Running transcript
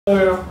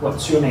Hello,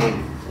 what's your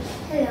name?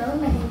 Hello,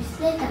 my name is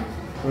Lisa.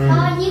 Mm.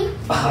 How are you?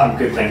 I'm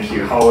good, thank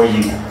you. How are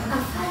you?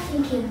 I'm fine,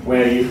 thank you.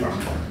 Where are you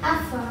from?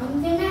 I'm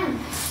from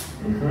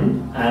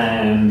Vietnam.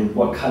 And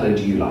what color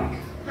do you like?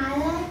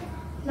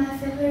 My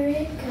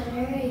favorite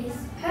color is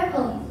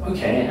purple.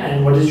 Okay,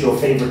 and what is your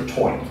favorite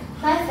toy?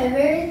 My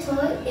favorite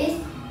toy is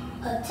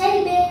a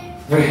teddy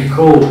bear. Very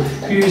cool.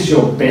 Who's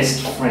your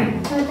best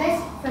friend? My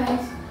best friend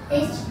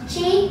is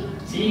Chi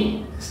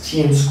Chi. Is Chi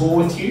in school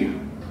with you?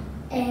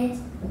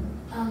 and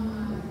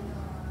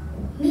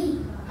me.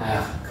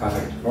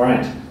 Perfect.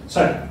 Alright,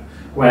 so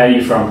where are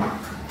you from?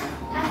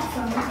 I'm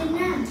from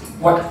Vietnam.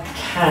 What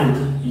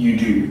can you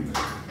do?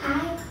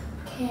 I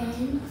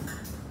can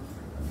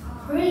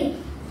read.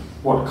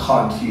 What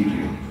can't you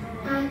do?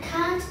 I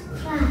can't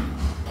fly.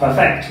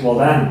 Perfect, well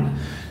done.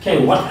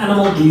 Okay, what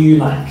animal do you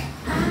like?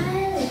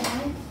 I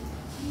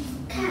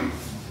like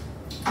cats.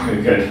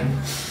 Very good.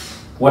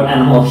 What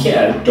animal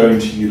here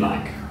don't you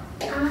like?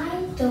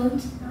 I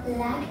don't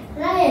like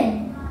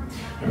lion.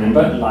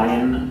 Remember,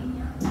 lions.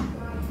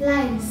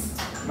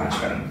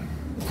 Much better.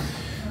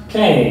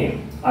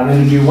 Okay, I'm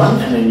going to do one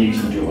and then you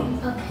can do one.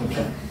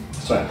 Okay.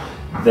 So,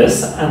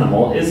 this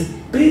animal is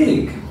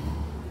big.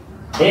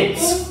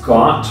 It's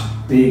got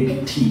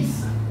big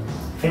teeth.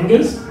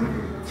 Fingers?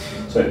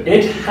 So,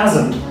 it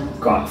hasn't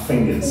got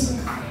fingers.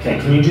 Okay,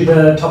 can you do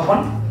the top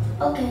one?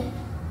 Okay.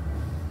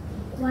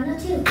 1 or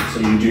 2. So,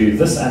 you do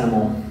this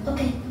animal.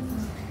 Okay.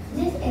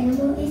 This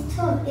animal is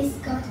tall. It's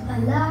got a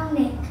long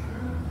neck.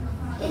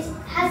 It's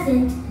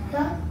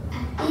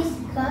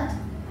got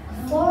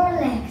 4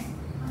 legs.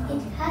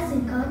 It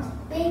hasn't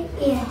got big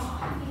ears.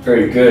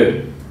 Very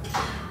good.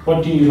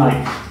 What do you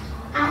like?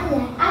 I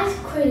like ice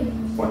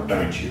cream. What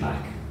don't you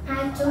like?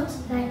 I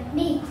don't like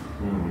meat.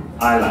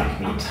 I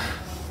like meat.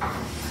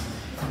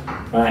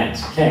 Right,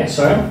 okay,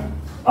 so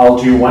I'll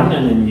do one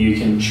and then you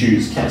can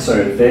choose. Okay,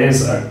 so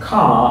there's a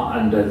car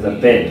under the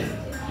bed.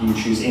 You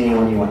choose any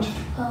one you want to do.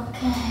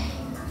 Okay.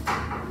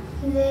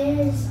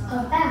 There's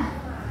a bag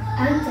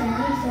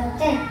under the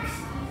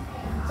desk.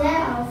 There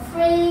are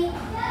 3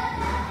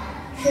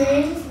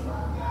 trains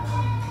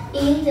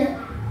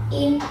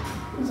in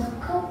the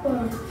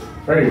cupboard.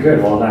 Very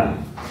good, well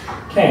done.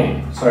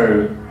 Okay,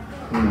 so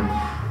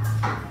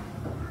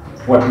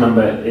what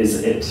number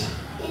is it?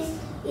 It's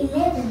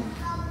 11,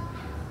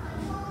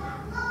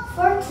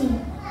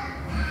 14,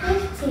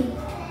 15,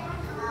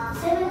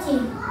 17,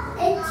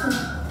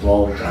 18.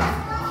 Well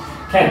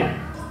done. Okay,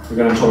 we're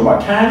going to talk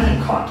about can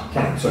and can't.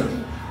 Okay, so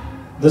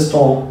this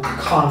doll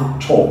can't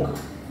talk.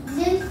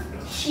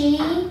 She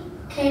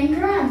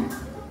can run.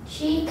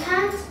 She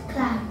can't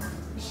climb.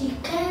 She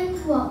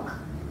can walk.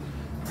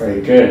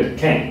 Very good.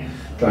 Okay,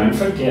 don't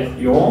forget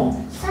your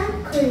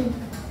Sun cream.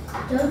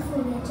 Don't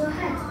forget your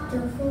hat.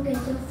 Don't forget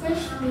your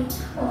frisbee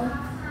or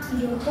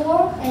your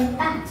ball and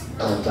bat.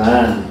 well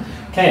done.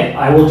 Okay,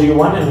 I will do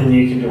one and then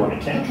you can do one,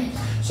 okay? Okay.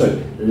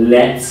 So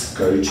let's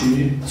catch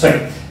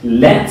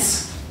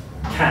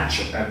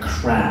a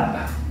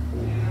crab.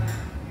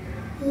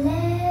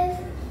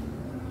 Let's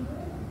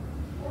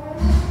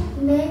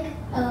make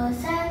a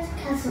sand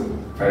castle.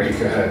 Very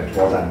good,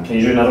 well done. Can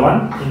you do another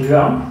one? Can you do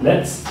that one?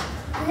 Let's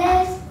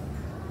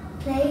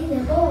play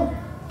the ball.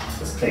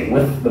 play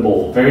with the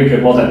ball. Very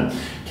good, well done.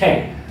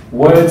 Okay,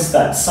 words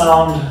that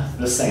sound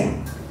the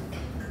same.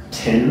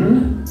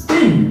 Tin,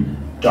 bin,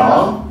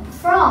 dog,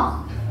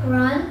 frog,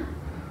 run,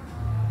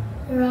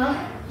 rock,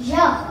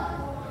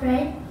 jump,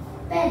 red,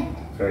 bend.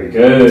 very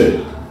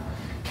good.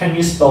 Can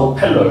you spell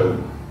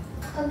pillow?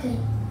 Okay.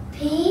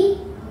 Pillow.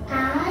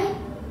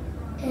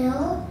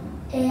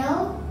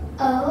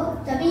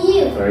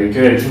 Very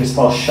good. Can you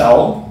spell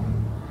shell?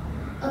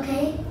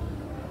 Okay.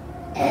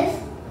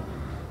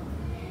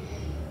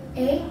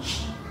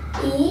 Shell.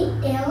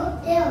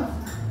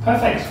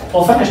 Perfect.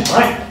 All finished.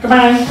 Right.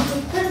 Goodbye.